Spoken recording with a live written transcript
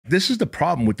this is the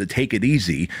problem with the take it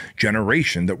easy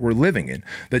generation that we're living in,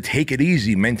 the take it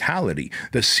easy mentality,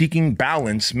 the seeking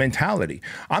balance mentality.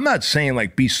 I'm not saying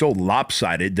like be so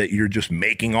lopsided that you're just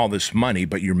making all this money,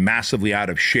 but you're massively out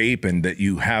of shape and that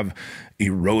you have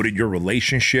eroded your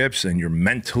relationships and you're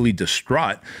mentally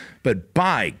distraught. But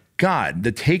by God,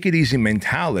 the take it easy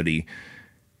mentality,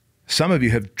 some of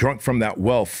you have drunk from that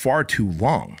well far too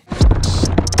long.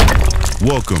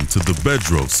 Welcome to the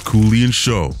Bedros Keuilian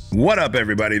Show. What up,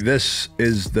 everybody? This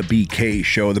is the BK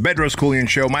Show, the Bedros Keuilian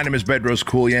Show. My name is Bedros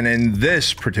Keuilian, and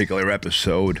this particular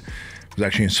episode was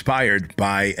actually inspired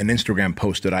by an Instagram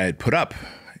post that I had put up.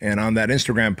 And on that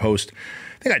Instagram post,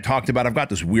 I think I talked about, I've got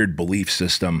this weird belief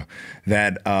system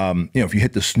that, if you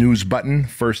hit the snooze button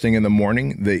first thing in the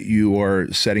morning, that you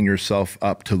are setting yourself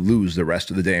up to lose the rest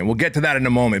of the day. And we'll get to that in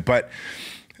a moment. But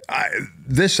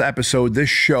this episode, this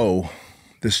show,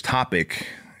 this topic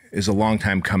is a long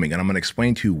time coming, and I'm going to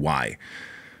explain to you why.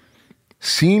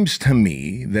 Seems to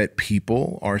me that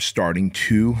people are starting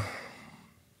to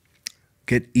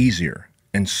get easier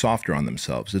and softer on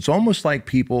themselves. It's almost like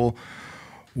people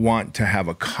want to have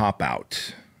a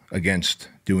cop-out against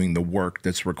doing the work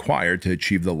that's required to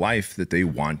achieve the life that they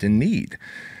want and need.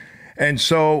 And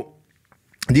so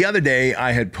the other day,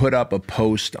 I had put up a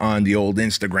post on the old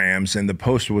Instagrams, and the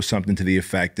post was something to the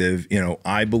effect of,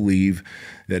 I believe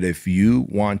that if you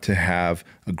want to have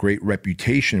a great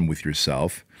reputation with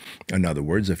yourself, in other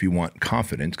words, if you want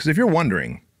confidence, because if you're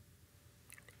wondering,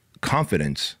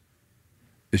 confidence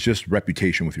is just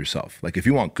reputation with yourself. Like if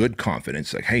you want good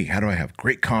confidence, like, hey, how do I have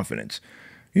great confidence?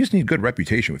 You just need good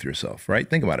reputation with yourself, right?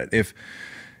 Think about it.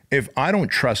 If I don't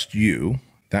trust you,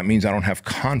 that means I don't have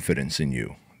confidence in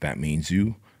you. That means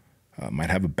you might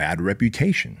have a bad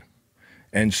reputation.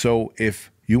 And so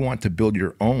if you want to build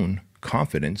your own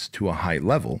confidence to a high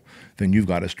level, then you've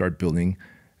got to start building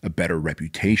a better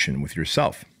reputation with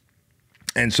yourself.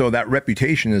 And so that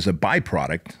reputation is a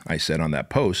byproduct, I said on that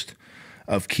post,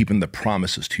 of keeping the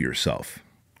promises to yourself,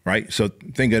 right? So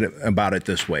think about it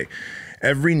this way.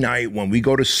 Every night when we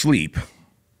go to sleep,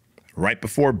 right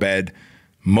before bed,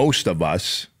 most of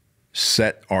us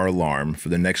set our alarm for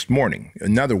the next morning.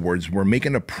 In other words, we're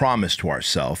making a promise to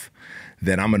ourselves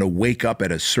that I'm going to wake up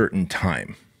at a certain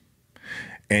time.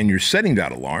 And you're setting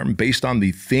that alarm based on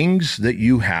the things that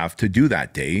you have to do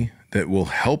that day that will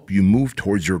help you move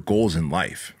towards your goals in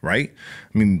life, right?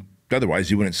 I mean, otherwise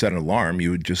you wouldn't set an alarm.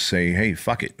 You would just say, hey,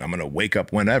 fuck it. I'm going to wake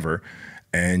up whenever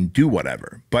and do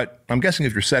whatever. But I'm guessing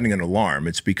if you're setting an alarm,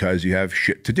 it's because you have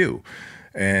shit to do.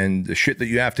 And the shit that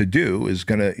you have to do is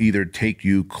going to either take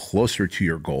you closer to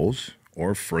your goals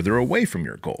or further away from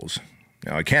your goals.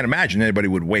 Now, I can't imagine anybody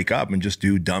would wake up and just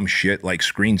do dumb shit like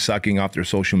screen sucking off their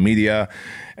social media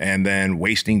and then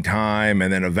wasting time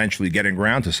and then eventually getting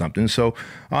around to something. So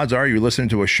odds are you're listening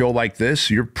to a show like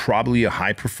this, you're probably a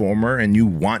high performer and you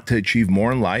want to achieve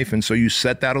more in life. And so you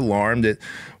set that alarm at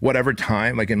whatever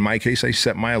time. Like in my case, I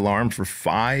set my alarm for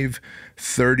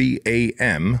 5:30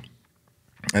 a.m.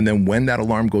 And then when that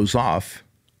alarm goes off,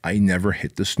 I never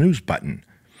hit the snooze button.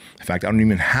 In fact, I don't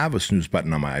even have a snooze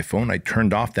button on my iPhone. I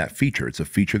turned off that feature. It's a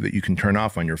feature that you can turn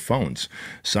off on your phones.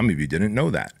 Some of you didn't know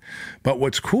that. But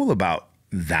what's cool about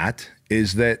that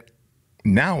is that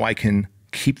now I can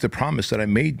keep the promise that I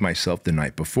made myself the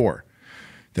night before,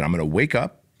 that I'm going to wake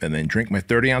up and then drink my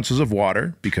 30 ounces of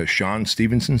water because Sean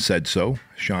Stevenson said so.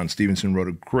 Sean Stevenson wrote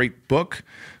a great book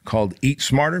called Eat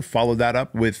Smarter, followed that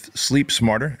up with Sleep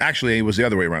Smarter. Actually, it was the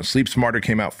other way around. Sleep Smarter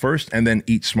came out first, and then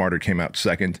Eat Smarter came out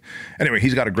second. Anyway,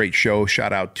 he's got a great show.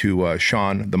 Shout out to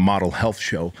Sean, the Model Health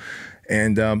Show.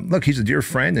 And look, he's a dear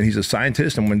friend, and he's a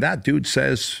scientist. And when that dude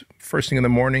says, first thing in the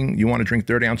morning, you want to drink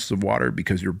 30 ounces of water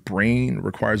because your brain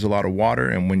requires a lot of water.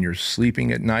 And when you're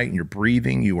sleeping at night and you're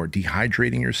breathing, you are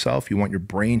dehydrating yourself. You want your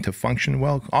brain to function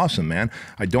well. Awesome, man.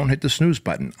 I don't hit the snooze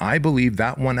button. I believe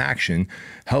that one action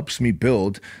helps me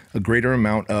build a greater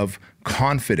amount of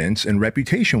confidence and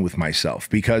reputation with myself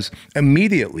because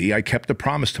immediately I kept a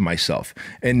promise to myself.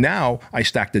 And now I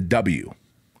stacked a W,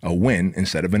 a win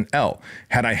instead of an L.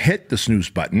 Had I hit the snooze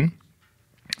button,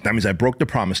 that means I broke the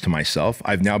promise to myself.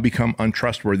 I've now become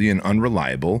untrustworthy and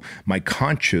unreliable. My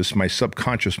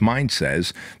subconscious mind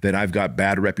says that I've got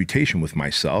bad reputation with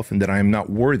myself and that I am not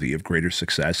worthy of greater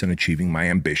success in achieving my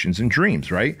ambitions and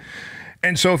dreams, right?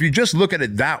 And so if you just look at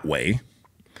it that way,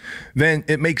 then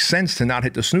it makes sense to not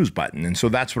hit the snooze button. And so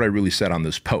that's what I really said on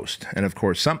this post. And of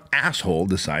course, some asshole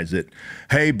decides that,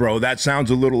 hey, bro, that sounds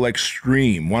a little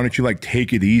extreme. Why don't you like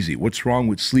take it easy? What's wrong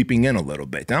with sleeping in a little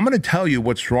bit? Now, I'm going to tell you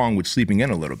what's wrong with sleeping in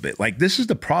a little bit. Like, this is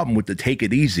the problem with the take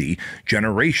it easy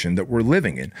generation that we're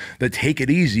living in, the take it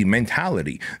easy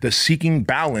mentality, the seeking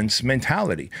balance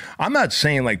mentality. I'm not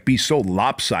saying like be so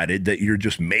lopsided that you're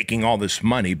just making all this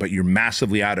money, but you're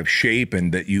massively out of shape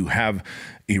and that you have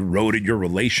eroded your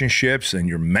relationships and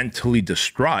you're mentally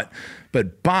distraught.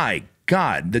 But by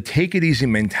God, the take it easy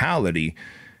mentality,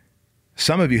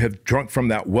 some of you have drunk from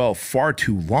that well far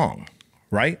too long,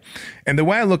 right? And the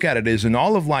way I look at it is, in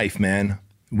all of life, man,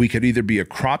 we could either be a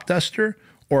crop duster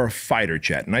or a fighter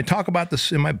jet. And I talk about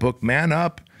this in my book, Man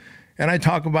Up. And I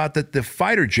talk about that the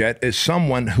fighter jet is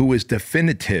someone who is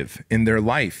definitive in their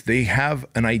life. They have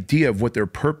an idea of what their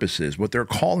purpose is, what their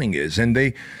calling is, and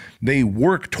they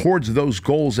work towards those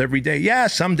goals every day. Yeah,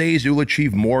 some days you'll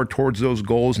achieve more towards those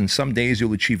goals, and some days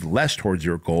you'll achieve less towards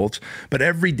your goals. But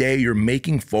every day you're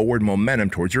making forward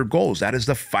momentum towards your goals. That is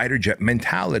the fighter jet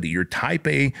mentality. You're type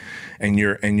A, and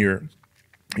you're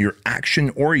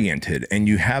action oriented, and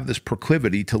you have this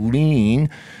proclivity to lean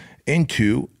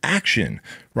into action,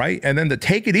 right? And then the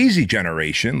take it easy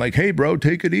generation, like, hey, bro,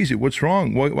 take it easy. What's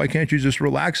wrong? Why can't you just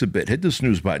relax a bit? Hit the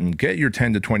snooze button. Get your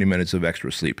 10 to 20 minutes of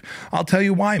extra sleep. I'll tell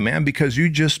you why, man, because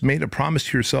you just made a promise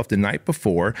to yourself the night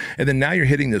before, and then now you're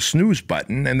hitting the snooze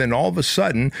button, and then all of a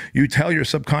sudden you tell your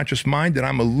subconscious mind that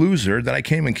I'm a loser, that I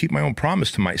can't even keep my own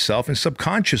promise to myself, and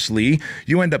subconsciously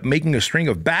you end up making a string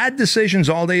of bad decisions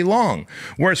all day long.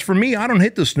 Whereas for me, I don't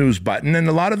hit the snooze button, and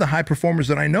a lot of the high performers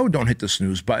that I know don't hit the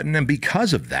snooze button, and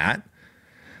because of that,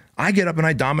 I get up and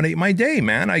I dominate my day,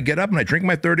 man. I get up and I drink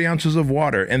my 30 ounces of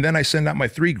water, and then I send out my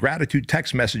 3 gratitude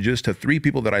text messages to 3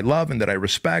 people that I love and that I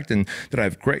respect and that I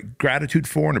have great gratitude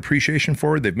for and appreciation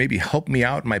for. They've maybe helped me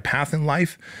out in my path in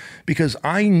life, because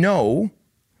I know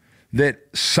that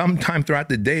sometime throughout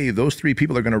the day, those 3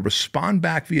 people are going to respond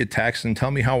back via text and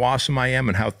tell me how awesome I am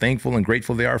and how thankful and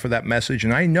grateful they are for that message.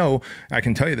 And I know, I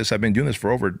can tell you this, I've been doing this for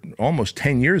over almost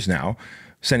 10 years now,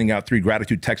 sending out 3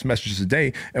 gratitude text messages a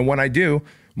day. And when I do,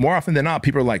 more often than not,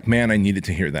 people are like, man, I needed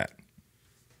to hear that.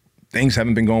 Things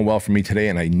haven't been going well for me today,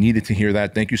 and I needed to hear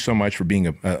that. Thank you so much for being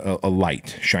a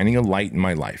light, shining a light in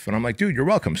my life. And I'm like, dude, you're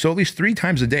welcome. So at least 3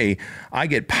 times a day, I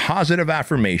get positive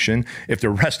affirmation if the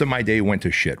rest of my day went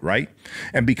to shit, right?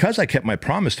 And because I kept my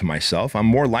promise to myself, I'm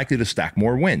more likely to stack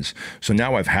more wins. So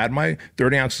now I've had my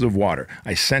 30 ounces of water.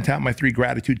 I sent out my 3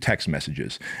 gratitude text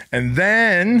messages. And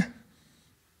then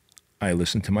I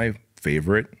listened to my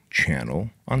favorite channel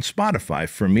on Spotify.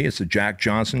 For me, it's the Jack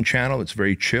Johnson channel. It's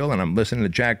very chill, and I'm listening to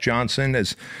Jack Johnson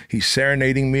as he's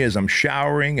serenading me as I'm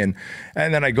showering, and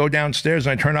then I go downstairs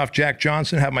and I turn off Jack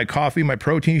Johnson, have my coffee, my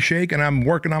protein shake, and I'm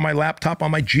working on my laptop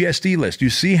on my GSD list. You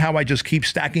see how I just keep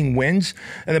stacking wins?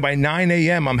 And then by 9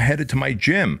 a.m., I'm headed to my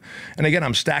gym. And again,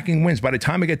 I'm stacking wins. By the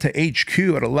time I get to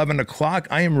HQ at 11 o'clock,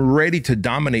 I am ready to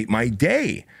dominate my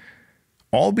day.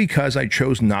 All because I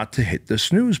chose not to hit the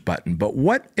snooze button. But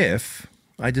what if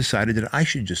I decided that I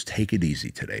should just take it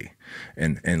easy today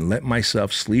and let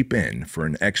myself sleep in for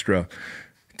an extra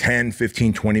 10,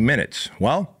 15, 20 minutes?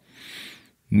 Well,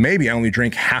 maybe I only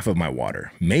drink half of my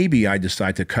water. Maybe I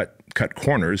decide to cut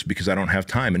corners because I don't have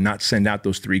time and not send out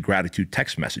those 3 gratitude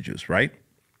text messages, right?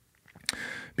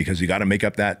 Because you got to make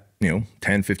up that,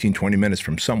 10, 15, 20 minutes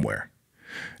from somewhere.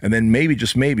 And then maybe,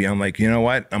 just maybe, I'm like, you know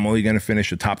what? I'm only going to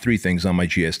finish the top 3 things on my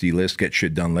GSD list, get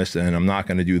shit done list, and I'm not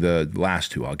going to do the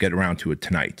last 2. I'll get around to it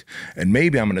tonight. And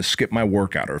maybe I'm going to skip my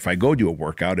workout, or if I go do a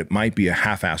workout, it might be a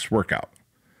half-assed workout.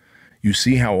 You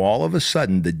see how all of a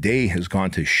sudden the day has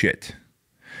gone to shit.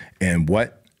 And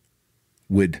what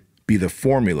would be the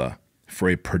formula for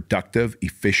a productive,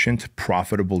 efficient,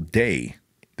 profitable day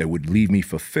that would leave me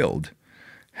fulfilled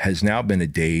has now been a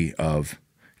day of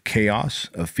chaos,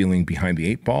 of feeling behind the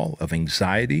 8 ball, of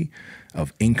anxiety,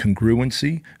 of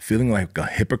incongruency, feeling like a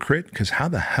hypocrite. Because how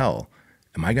the hell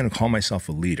am I going to call myself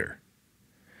a leader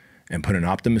and put an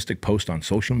optimistic post on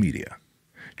social media,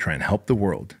 try and help the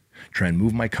world, try and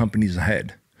move my companies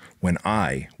ahead, when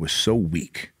I was so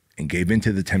weak and gave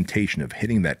into the temptation of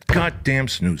hitting that goddamn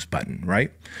snooze button,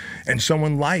 right? And so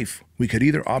in life, we could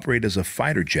either operate as a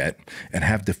fighter jet and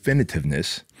have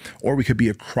definitiveness, or we could be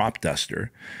a crop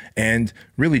duster and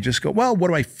really just go, well, what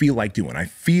do I feel like doing? I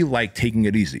feel like taking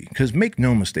it easy. Because make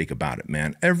no mistake about it,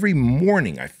 man. Every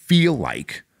morning I feel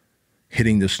like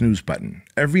hitting the snooze button.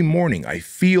 Every morning I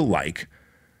feel like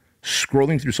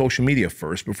scrolling through social media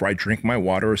first before I drink my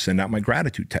water or send out my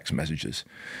gratitude text messages.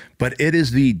 But it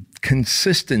is the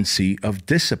consistency of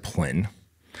discipline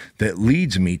that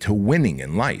leads me to winning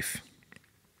in life.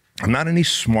 I'm not any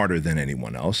smarter than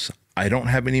anyone else. I don't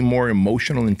have any more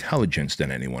emotional intelligence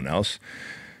than anyone else.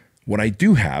 What I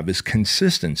do have is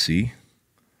consistency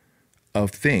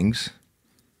of things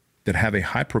that have a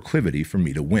high proclivity for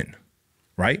me to win,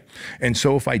 right? And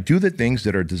so if I do the things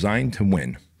that are designed to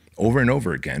win over and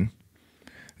over again,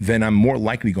 then I'm more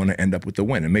likely going to end up with the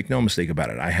win. And make no mistake about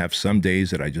it, I have some days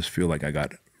that I just feel like I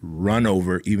got run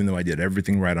over, even though I did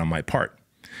everything right on my part.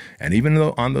 And even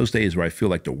though on those days where I feel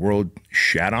like the world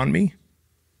shat on me,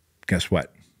 guess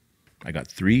what? I got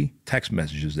 3 text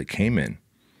messages that came in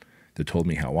that told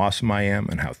me how awesome I am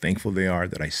and how thankful they are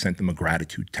that I sent them a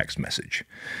gratitude text message.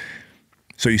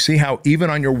 So you see how even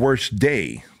on your worst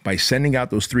day, by sending out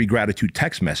those 3 gratitude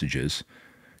text messages,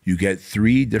 you get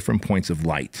 3 different points of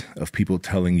light of people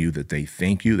telling you that they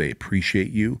thank you, they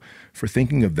appreciate you for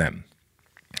thinking of them.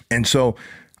 And so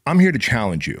I'm here to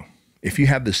challenge you. If you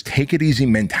have this take it easy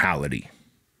mentality,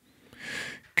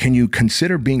 can you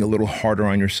consider being a little harder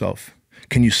on yourself?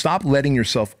 Can you stop letting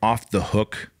yourself off the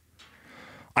hook?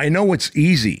 I know it's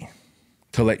easy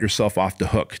to let yourself off the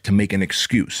hook, to make an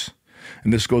excuse.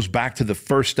 And this goes back to the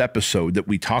first episode that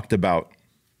we talked about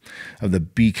of the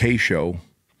BK show,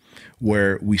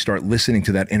 where we start listening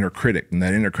to that inner critic, and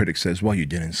that inner critic says, well, you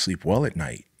didn't sleep well at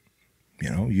night. You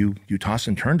know, you tossed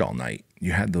and turned all night.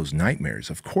 You had those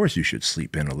nightmares. Of course you should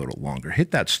sleep in a little longer.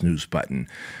 Hit that snooze button.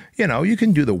 You know, you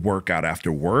can do the workout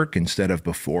after work instead of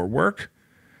before work.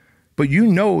 But you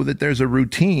know that there's a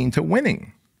routine to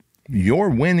winning. Your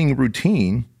winning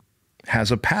routine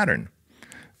has a pattern.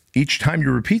 Each time you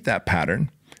repeat that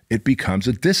pattern, it becomes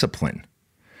a discipline.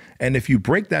 And if you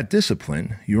break that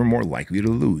discipline, you're more likely to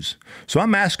lose. So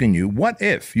I'm asking you, what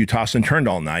if you tossed and turned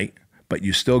all night, but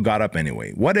you still got up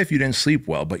anyway? What if you didn't sleep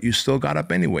well, but you still got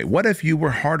up anyway? What if you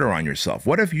were harder on yourself?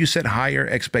 What if you set higher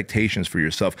expectations for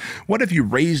yourself? What if you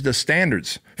raised the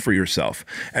standards for yourself?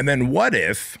 And then what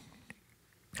if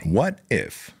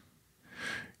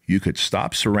you could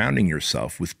stop surrounding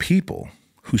yourself with people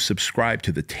who subscribe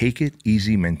to the take it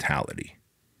easy mentality?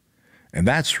 And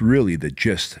that's really the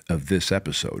gist of this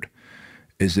episode,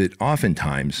 is that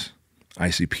oftentimes I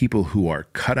see people who are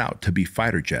cut out to be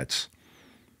fighter jets,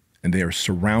 and they are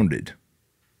surrounded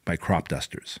by crop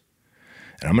dusters.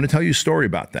 And I'm going to tell you a story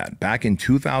about that. Back in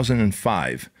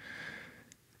 2005,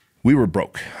 we were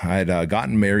broke. I had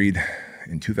gotten married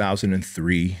in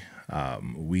 2003.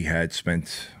 We had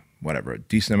spent a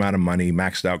decent amount of money,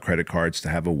 maxed out credit cards to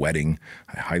have a wedding.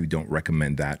 I highly don't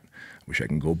recommend that. Wish I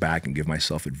can go back and give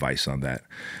myself advice on that.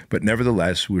 But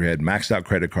nevertheless, we had maxed out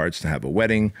credit cards to have a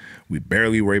wedding. We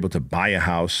barely were able to buy a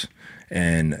house.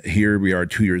 And here we are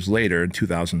 2 years later, in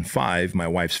 2005, my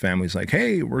wife's family's like,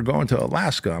 hey, we're going to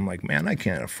Alaska. I'm like, man, I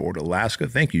can't afford Alaska.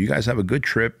 Thank you. You guys have a good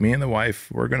trip. Me and the wife,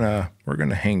 we're gonna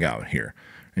hang out here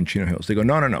in Chino Hills. They go,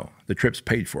 no, the trip's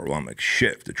paid for. Well, I'm like,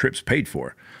 shit, if the trip's paid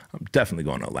for, I'm definitely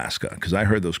going to Alaska, because I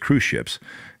heard those cruise ships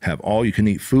have all you can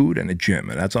eat food and a gym,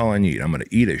 and that's all I need. I'm going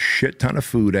to eat a shit ton of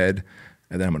food, Ed,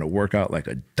 and then I'm going to work out like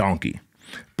a donkey.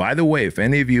 By the way, if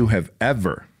any of you have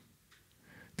ever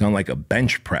done like a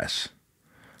bench press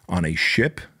on a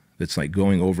ship that's like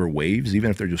going over waves,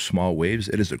 even if they're just small waves,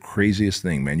 it is the craziest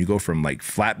thing, man. You go from like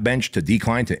flat bench to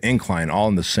decline to incline all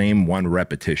in the same one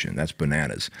repetition. That's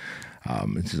bananas.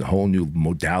 This is a whole new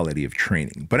modality of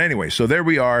training. But anyway, so there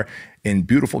we are in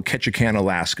beautiful Ketchikan,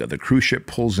 Alaska. The cruise ship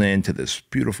pulls into this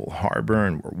beautiful harbor,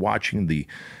 and we're watching the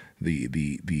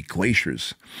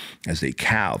glaciers as they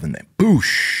calve, and then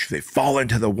boosh, they fall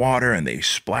into the water and they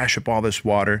splash up all this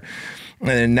water. And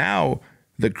then now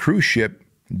the cruise ship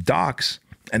docks,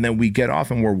 and then we get off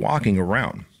and we're walking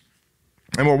around.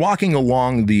 And we're walking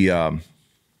along the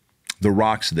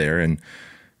rocks there, and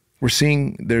we're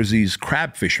seeing there's these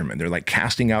crab fishermen. They're like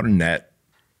casting out a net,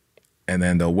 and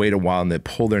then they'll wait a while and they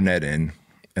pull their net in.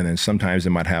 And then sometimes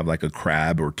they might have like a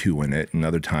crab or 2 in it, and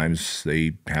other times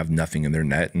they have nothing in their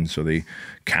net, and so they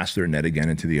cast their net again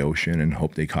into the ocean and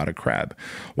hope they caught a crab.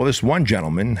 Well, this one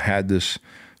gentleman had this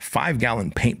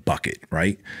 5-gallon paint bucket,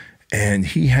 right? And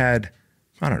he had,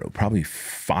 I don't know, probably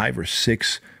 5 or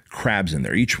 6 crabs in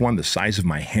there, each one the size of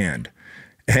my hand.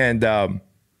 And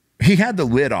he had the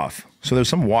lid off. So there's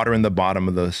some water in the bottom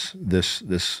of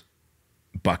this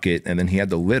bucket, and then he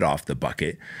had the lid off the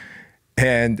bucket.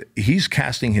 And he's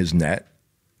casting his net,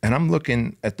 and I'm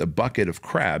looking at the bucket of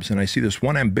crabs, and I see this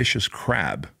one ambitious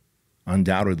crab,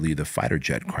 undoubtedly the fighter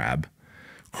jet crab,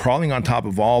 crawling on top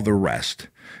of all the rest,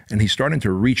 and he's starting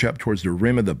to reach up towards the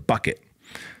rim of the bucket.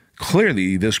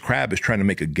 Clearly, this crab is trying to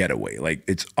make a getaway. Like,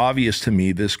 it's obvious to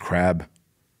me this crab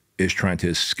is trying to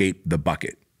escape the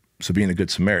bucket. So being a good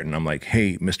Samaritan, I'm like,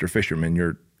 hey, Mr. Fisherman,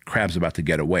 your crab's about to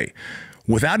get away.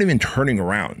 Without even turning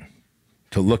around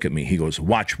to look at me. He goes,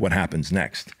 watch what happens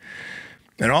next.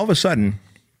 And all of a sudden,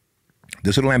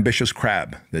 this little ambitious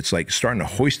crab that's like starting to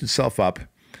hoist itself up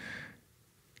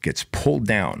gets pulled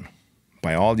down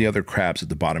by all the other crabs at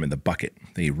the bottom of the bucket.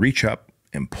 They reach up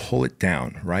and pull it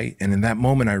down, right? And in that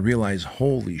moment, I realized,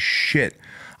 holy shit,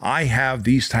 I have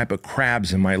these type of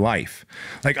crabs in my life.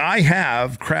 Like I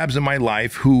have crabs in my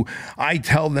life who I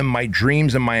tell them my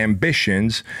dreams and my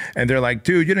ambitions, and they're like,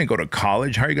 dude, you didn't go to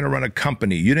college. How are you going to run a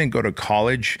company? You didn't go to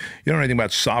college. You don't know anything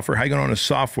about software. How are you going to own a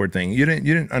software thing? You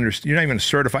didn't understand. You're not even a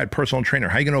certified personal trainer.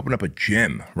 How are you going to open up a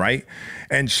gym, right?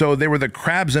 And so they were the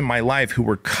crabs in my life who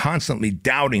were constantly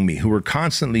doubting me, who were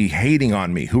constantly hating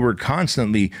on me, who were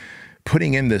constantly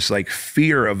putting in this like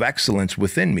fear of excellence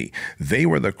within me. They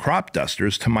were the crop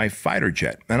dusters to my fighter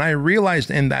jet. And I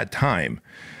realized in that time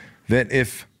that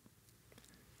if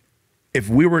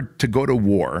we were to go to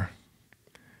war,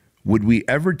 would we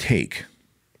ever take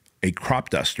a crop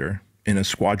duster in a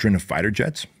squadron of fighter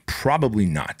jets? Probably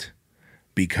not,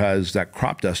 because that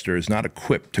crop duster is not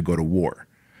equipped to go to war.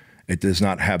 It does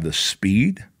not have the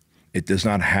speed. It does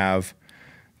not have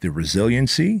the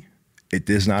resiliency. It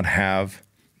does not have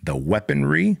the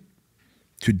weaponry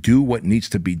to do what needs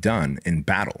to be done in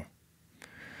battle.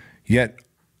 Yet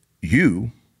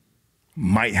you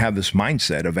might have this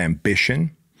mindset of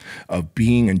ambition, of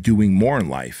being and doing more in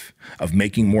life, of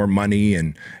making more money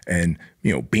and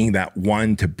you know, being that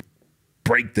one to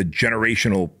break the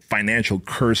generational financial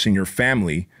curse in your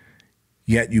family.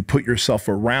 Yet you put yourself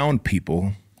around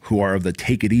people who are of the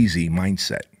take it easy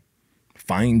mindset,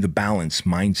 find the balance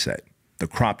mindset, the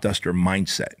crop duster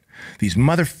mindset. These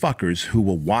motherfuckers who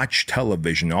will watch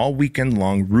television all weekend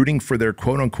long rooting for their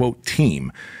quote unquote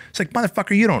team. It's like,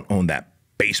 motherfucker, you don't own that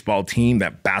baseball team,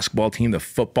 that basketball team, the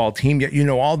football team, yet you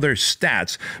know all their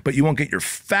stats, but you won't get your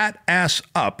fat ass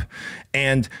up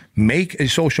and make a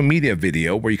social media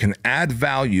video where you can add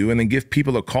value and then give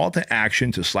people a call to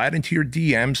action to slide into your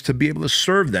DMs to be able to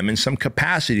serve them in some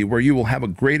capacity where you will have a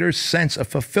greater sense of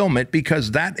fulfillment,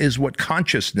 because that is what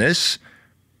consciousness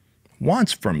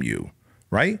wants from you,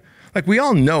 right? Like we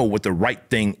all know what the right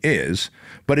thing is,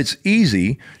 but it's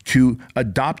easy to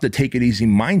adopt the take it easy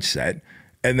mindset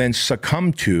and then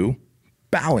succumb to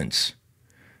balance.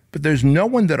 But there's no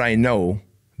one that I know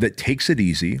that takes it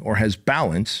easy or has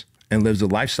balance and lives a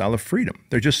lifestyle of freedom.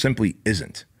 There just simply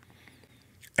isn't.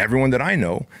 Everyone that I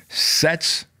know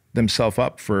sets themselves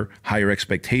up for higher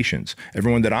expectations.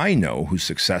 Everyone that I know who's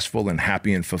successful and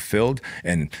happy and fulfilled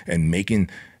and making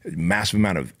a massive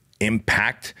amount of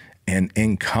impact and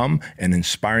income and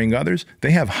inspiring others,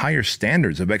 they have higher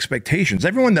standards of expectations.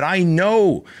 Everyone that I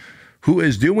know who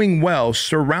is doing well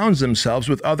surrounds themselves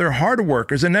with other hard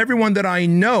workers, and everyone that I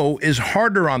know is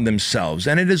harder on themselves.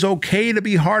 And it is okay to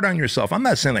be hard on yourself. I'm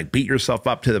not saying like beat yourself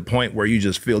up to the point where you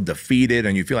just feel defeated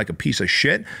and you feel like a piece of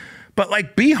shit, but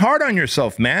like be hard on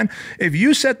yourself, man. If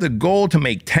you set the goal to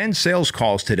make 10 sales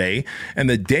calls today and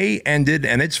the day ended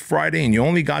and it's Friday and you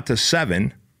only got to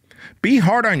 7, be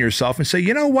hard on yourself and say,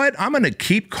 you know what? I'm going to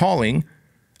keep calling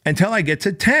until I get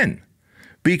to 10,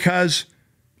 because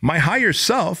my higher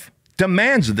self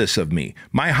demands this of me.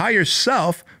 My higher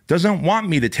self doesn't want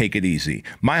me to take it easy.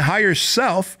 My higher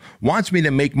self wants me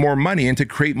to make more money and to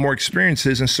create more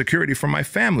experiences and security for my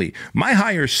family. My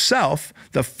higher self,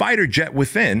 the fighter jet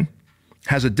within,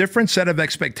 has a different set of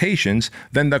expectations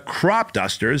than the crop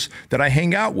dusters that I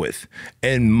hang out with.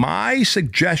 And my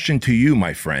suggestion to you,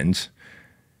 my friends,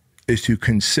 is to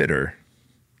consider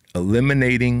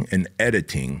eliminating and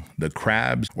editing the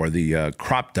crabs or the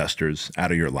crop dusters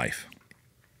out of your life.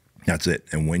 That's it.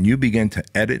 And when you begin to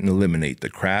edit and eliminate the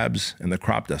crabs and the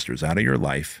crop dusters out of your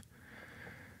life,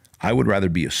 I would rather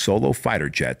be a solo fighter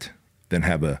jet than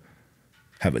have a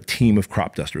team of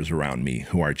crop dusters around me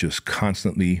who are just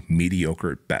constantly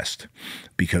mediocre at best.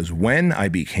 Because when I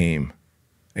became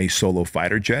a solo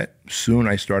fighter jet, soon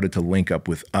I started to link up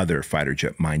with other fighter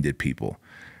jet minded people.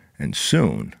 And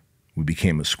soon we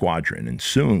became a squadron, and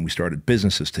soon we started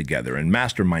businesses together and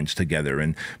masterminds together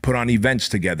and put on events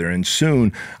together. And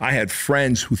soon I had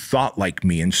friends who thought like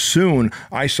me. And soon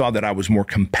I saw that I was more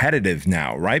competitive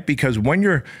now, right? Because when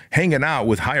you're hanging out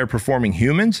with higher performing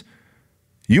humans,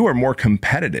 you are more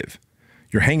competitive.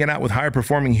 You're hanging out with higher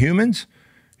performing humans,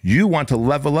 you want to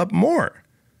level up more.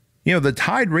 You know, the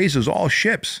tide raises all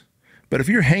ships. But if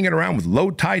you're hanging around with low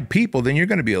tide people, then you're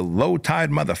going to be a low tide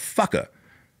motherfucker.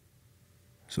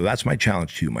 So that's my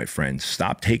challenge to you, my friends.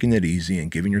 Stop taking it easy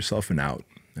and giving yourself an out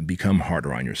and become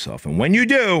harder on yourself. And when you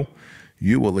do,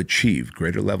 you will achieve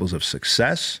greater levels of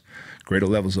success, greater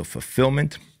levels of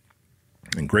fulfillment,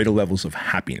 and greater levels of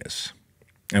happiness.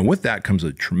 And with that comes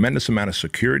a tremendous amount of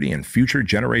security and future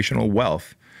generational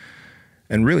wealth.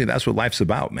 And really, that's what life's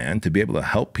about, man, to be able to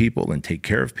help people and take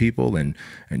care of people and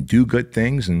do good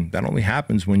things. And that only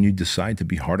happens when you decide to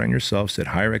be hard on yourself, set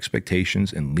higher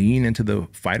expectations, and lean into the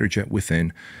fighter jet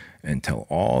within and tell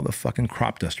all the fucking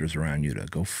crop dusters around you to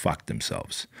go fuck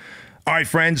themselves. All right,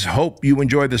 friends, hope you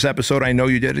enjoyed this episode. I know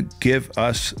you did. Give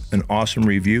us an awesome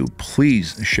review.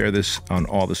 Please share this on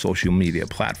all the social media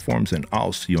platforms, and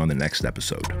I'll see you on the next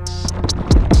episode.